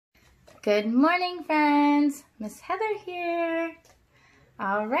Good morning, friends. Miss Heather here.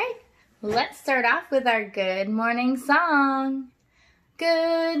 All right, let's start off with our good morning song.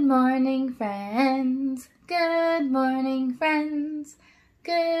 Good morning, friends. Good morning, friends.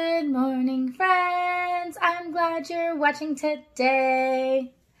 Good morning, friends. I'm glad you're watching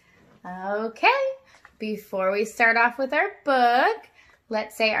today. Okay, before we start off with our book,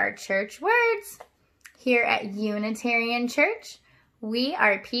 let's say our church words. Here at Unitarian Church, we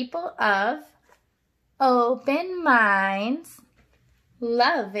are people of open minds,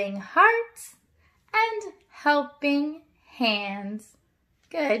 loving hearts, and helping hands.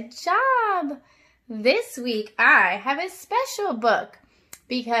 Good job! This week I have a special book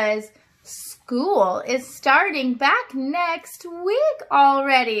because school is starting back next week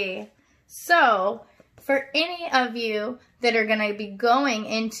already. So, for any of you that are going to be going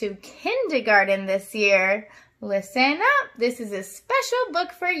into kindergarten this year, listen up. This is a special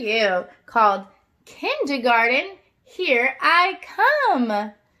book for you called Kindergarten, Here I Come.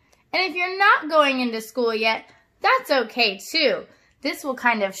 And if you're not going into school yet, that's okay too. This will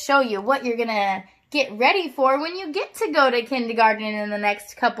kind of show you what you're going to get ready for when you get to go to kindergarten in the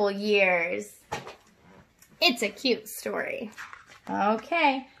next couple years. It's a cute story.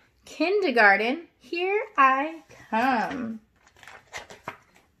 Okay, Kindergarten, Here I Come.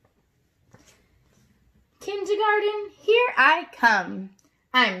 Kindergarten, here I come.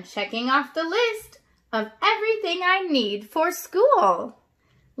 I'm checking off the list of everything I need for school.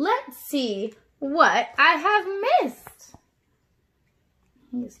 Let's see what I have missed.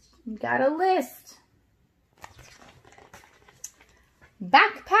 He's got a list.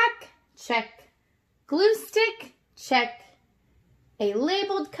 Backpack, check. Glue stick, check. A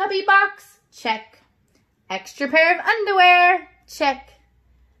labeled cubby box, check. Extra pair of underwear, check.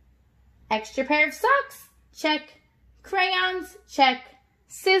 Extra pair of socks, check. Crayons, check.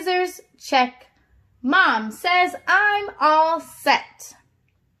 Scissors, check. Mom says I'm all set.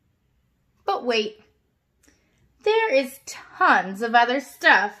 But wait, there is tons of other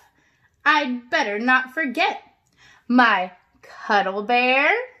stuff I'd better not forget. My cuddle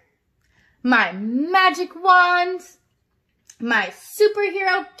bear, my magic wand, my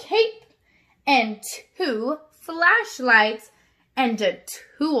superhero cape, and 2 flashlights and a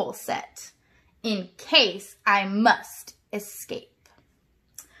tool set in case I must escape.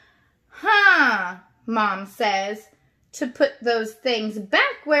 Mom says to put those things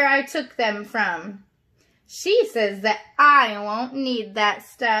back where I took them from. She says that I won't need that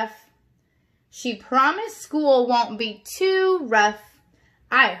stuff. She promised school won't be too rough.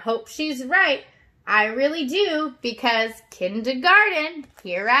 I hope she's right. I really do, because kindergarten,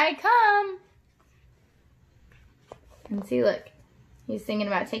 here I come. And see, look, he's thinking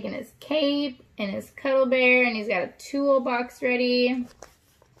about taking his cape and his cuddle bear, and he's got a toolbox ready.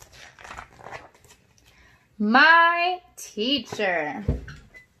 My teacher.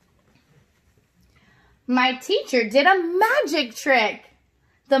 My teacher did a magic trick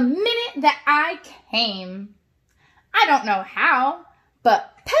the minute that I came. I don't know how,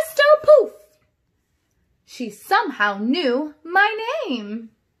 but pesto poof! She somehow knew my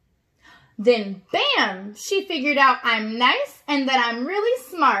name. Then bam, she figured out I'm nice and that I'm really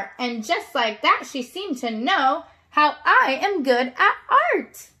smart. And just like that, she seemed to know how I am good at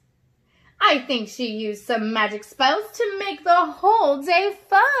art. I think she used some magic spells to make the whole day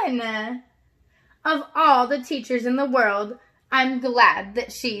fun. Of all the teachers in the world, I'm glad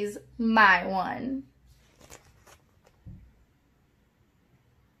that she's my one.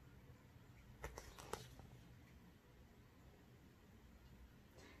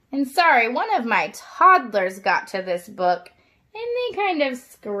 And sorry, one of my toddlers got to this book and they kind of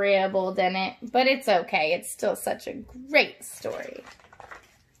scribbled in it, but it's okay. It's still such a great story.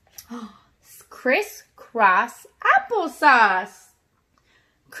 Crisscross applesauce.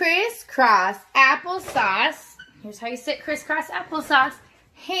 Crisscross applesauce. Here's how you sit crisscross applesauce.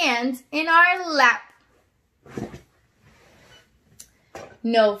 Hands in our lap.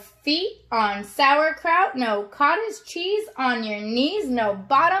 No feet on sauerkraut, no cottage cheese on your knees, no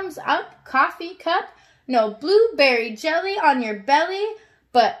bottoms up coffee cup, no blueberry jelly on your belly,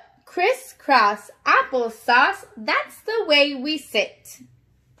 but crisscross applesauce, that's the way we sit.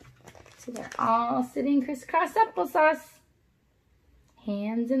 So they're all sitting crisscross applesauce,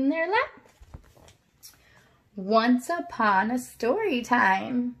 hands in their lap. Once upon a story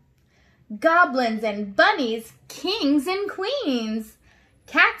time. Goblins and bunnies, kings and queens,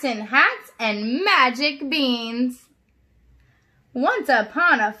 cats in hats and magic beans. Once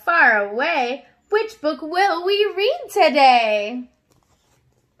upon a far away, which book will we read today?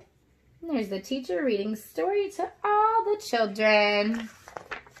 There's the teacher reading story to all the children.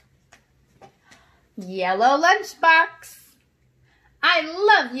 Yellow lunchbox. I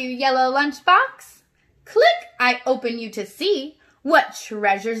love you, yellow lunchbox. Click, I open you to see what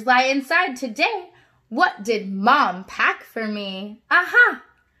treasures lie inside today. What did Mom pack for me? Aha!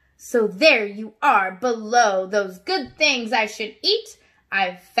 So there you are below those good things I should eat.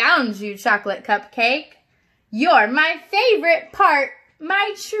 I've found you, chocolate cupcake. You're my favorite part,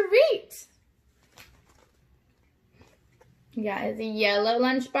 my treat. He got his yellow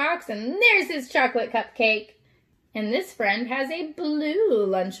lunchbox, and there's his chocolate cupcake. And this friend has a blue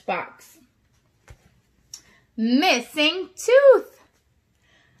lunchbox. Missing tooth.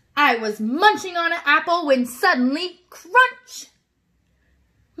 I was munching on an apple when suddenly, crunch!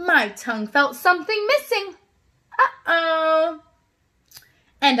 My tongue felt something missing. Uh-oh.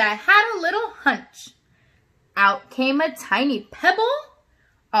 And I had a little hunch. Out came a tiny pebble,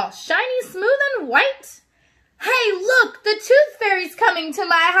 all shiny, smooth, and white. Hey, look, the tooth fairy's coming to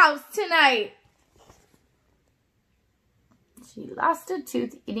my house tonight. She lost a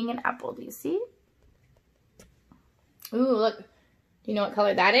tooth eating an apple. Do you see? Ooh, look. Do you know what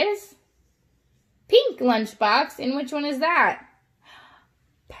color that is? Pink lunchbox. And which one is that?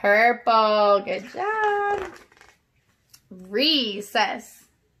 Purple. Good job. Recess.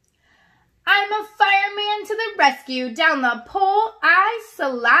 I'm a fireman to the rescue. Down the pole I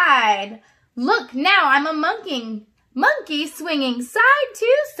slide. Look, now I'm a monkey swinging side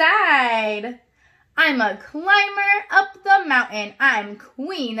to side. I'm a climber up the mountain. I'm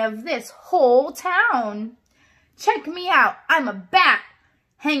queen of this whole town. Check me out. I'm a bat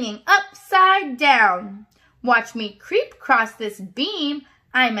hanging upside down. Watch me creep across this beam.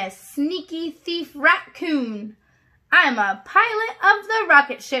 I'm a sneaky thief raccoon. I'm a pilot of the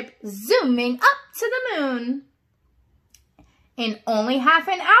rocket ship zooming up to the moon. In only half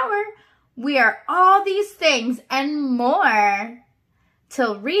an hour, we are all these things and more.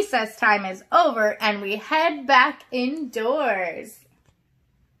 Till recess time is over and we head back indoors.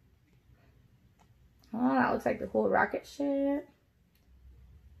 Oh, that looks like the whole rocket ship.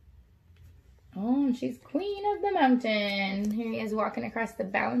 Oh, and she's queen of the mountain. Here he is walking across the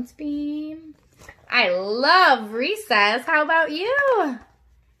balance beam. I love recess. How about you?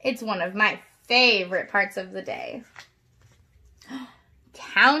 It's one of my favorite parts of the day.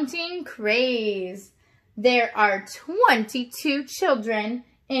 Counting craze. There are 22 children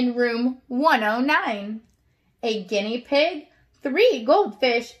in room 109. A guinea pig, 3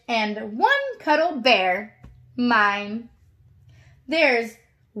 goldfish, and 1 cuddle bear. Mine. There's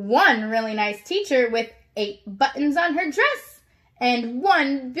 1 really nice teacher with 8 buttons on her dress and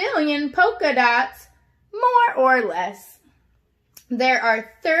 1 billion polka dots, more or less. There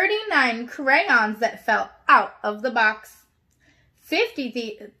are 39 crayons that fell out of the box.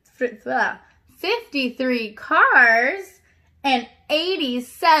 53 cars and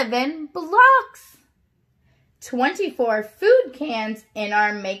 87 blocks. 24 food cans in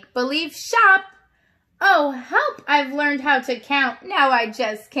our make-believe shop. Oh, help! I've learned how to count. Now I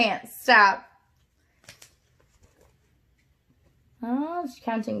just can't stop. Oh, she's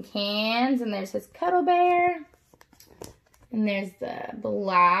counting cans, and there's his cuddle bear. And there's the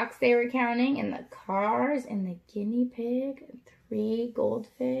blocks they were counting, and the cars, and the guinea pig, and 3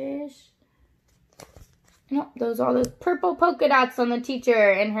 goldfish. Nope, those are all those purple polka dots on the teacher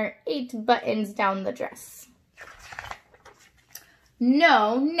and her 8 buttons down the dress.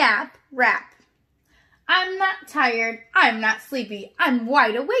 No nap wrap. I'm not tired, I'm not sleepy, I'm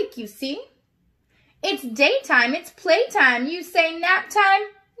wide awake, you see. It's daytime, it's playtime, you say nap time?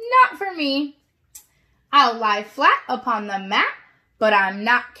 Not for me. I'll lie flat upon the mat, but I'm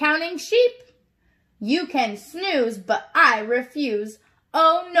not counting sheep. You can snooze, but I refuse.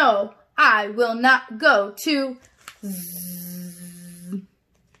 Oh no, I will not go to zzz.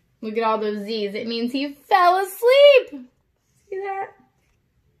 Look at all those Z's. It means he fell asleep. See that?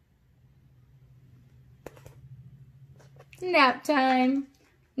 Nap time.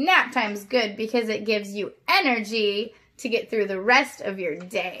 Nap time's good because it gives you energy to get through the rest of your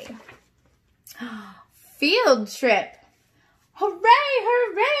day. Field trip. Hooray,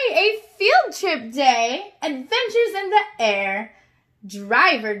 hooray, a field trip day. Adventures in the air.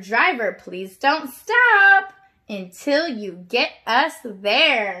 Driver, driver, please don't stop until you get us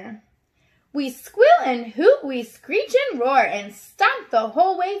there. We squeal and hoot, we screech and roar and stomp the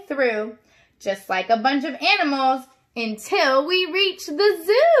whole way through, just like a bunch of animals, until we reach the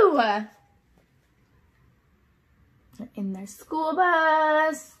zoo. In their school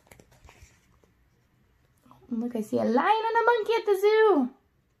bus. Look, I see a lion and a monkey at the zoo.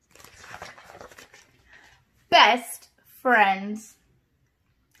 Best friends.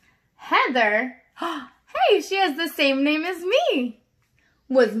 Heather. Hey, she has the same name as me.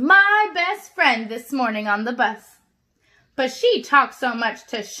 was my best friend this morning on the bus. But she talked so much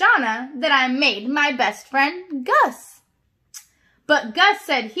to Shauna that I made my best friend Gus. But Gus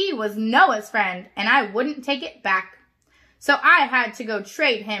said he was Noah's friend and I wouldn't take it back. So I had to go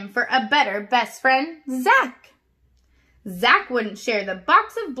trade him for a better best friend, Zach. Zach wouldn't share the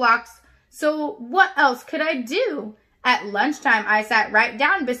box of blocks, so what else could I do? At lunchtime, I sat right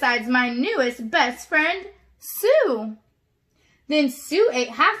down beside my newest best friend, Sue. Then Sue ate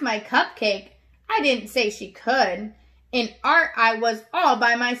half my cupcake. I didn't say she could. In art, I was all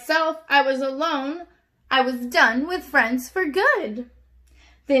by myself. I was alone. I was done with friends for good.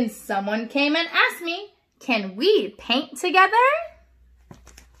 Then someone came and asked me, can we paint together?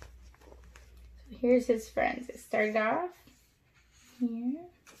 Here's his friends. It started off here.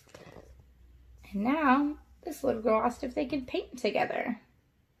 And now this little girl asked if they could paint together.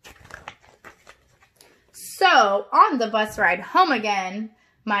 So on the bus ride home again,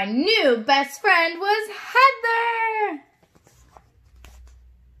 my new best friend was Heather.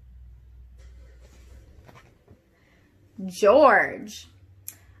 George.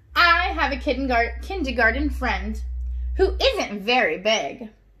 I have a kindergarten friend who isn't very big.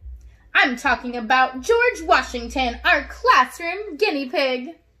 I'm talking about George Washington, our classroom guinea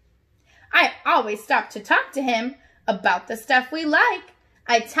pig. I always stop to talk to him about the stuff we like.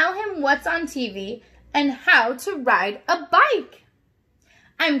 I tell him what's on TV and how to ride a bike.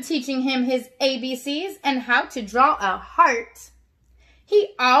 I'm teaching him his ABCs and how to draw a heart. He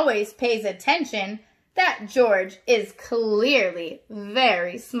always pays attention. That George is clearly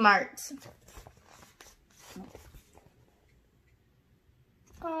very smart.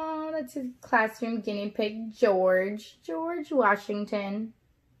 Oh, that's his classroom guinea pig, George Washington,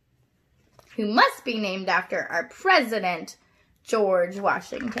 who must be named after our president, George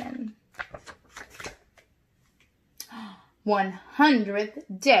Washington. 100th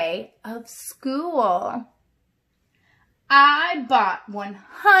day of school. I bought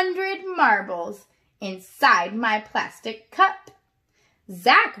 100 marbles inside my plastic cup.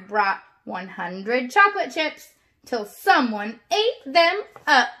 Zach brought 100 chocolate chips till someone ate them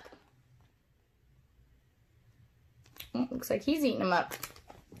up. Looks like he's eating them up.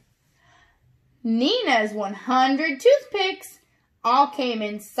 Nina's 100 toothpicks all came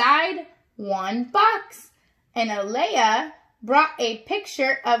inside one box. And Alea brought a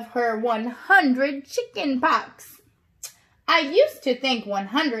picture of her 100 chicken pox. I used to think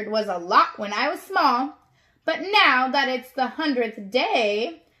 100 was a lot when I was small, but now that it's the 100th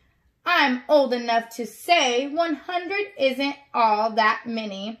day, I'm old enough to say 100 isn't all that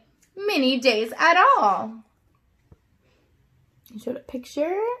many days at all. I showed a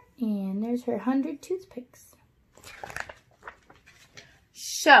picture, and there's her 100 toothpicks.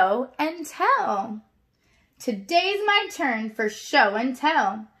 Show and tell. Today's my turn for show and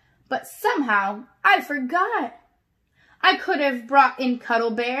tell, but somehow I forgot. I could have brought in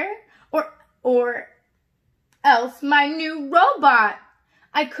Cuddle Bear or else my new robot.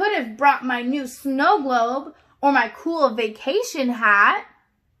 I could have brought my new snow globe or my cool vacation hat.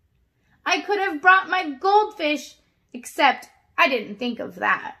 I could have brought my goldfish, except I didn't think of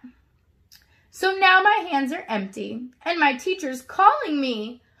that. So now my hands are empty and my teacher's calling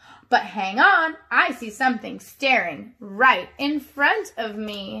me. But hang on, I see something staring right in front of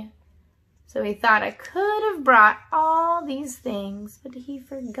me. So he thought I could have brought all these things, but he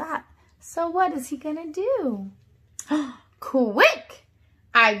forgot. So what is he gonna do? Quick!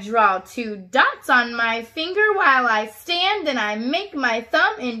 I draw 2 dots on my finger while I stand and I make my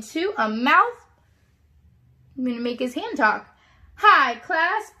thumb into a mouth. I'm gonna make his hand talk. Hi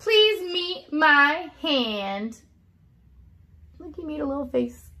class, please meet my hand. Look, he made a little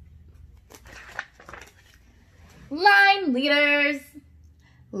face. Line leaders.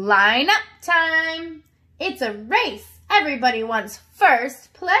 Line up time. It's a race. Everybody wants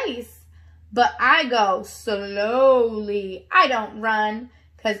first place. But I go slowly. I don't run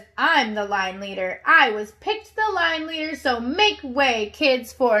because I'm the line leader. I was picked the line leader, so make way,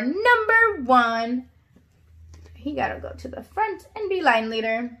 kids, for number 1. He got to go to the front and be line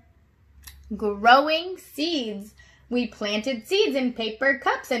leader. Growing seeds. We planted seeds in paper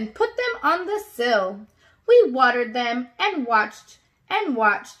cups and put them on the sill. We watered them and watched and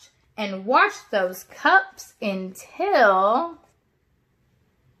watched and watched those cups until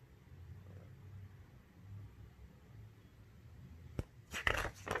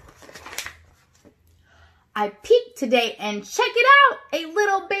I peeked today and check it out, a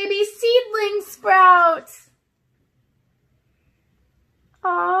little baby seedling sprout.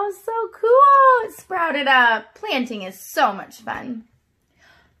 Oh, so cool. It sprouted up. Planting is so much fun.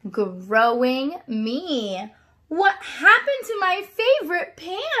 Growing me. What happened to my favorite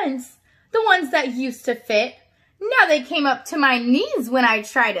pants? The ones that used to fit. Now they came up to my knees when I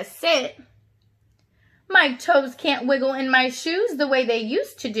try to sit. My toes can't wiggle in my shoes the way they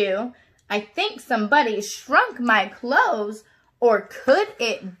used to do. I think somebody shrunk my clothes. Or could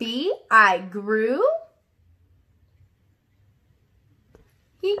it be I grew?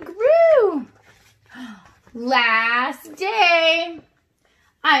 He grew. Last day,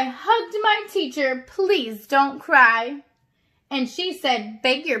 I hugged my teacher, please don't cry. And she said,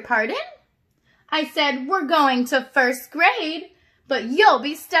 beg your pardon? I said, we're going to first grade, but you'll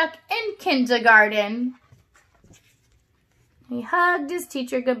be stuck in kindergarten. He hugged his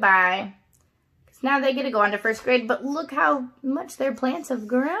teacher goodbye. Because now they get to go on to first grade, but look how much their plants have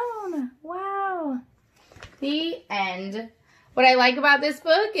grown. Wow. The end. What I like about this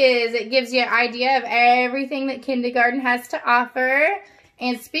book is it gives you an idea of everything that kindergarten has to offer.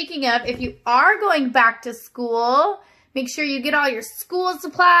 And speaking of, if you are going back to school, make sure you get all your school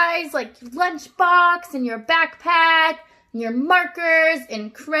supplies like your lunchbox and your backpack and your markers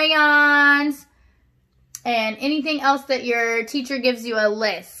and crayons and anything else that your teacher gives you a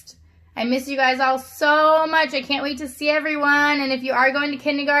list. I miss you guys all so much. I can't wait to see everyone. And if you are going to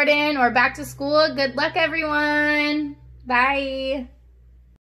kindergarten or back to school, good luck everyone. Bye.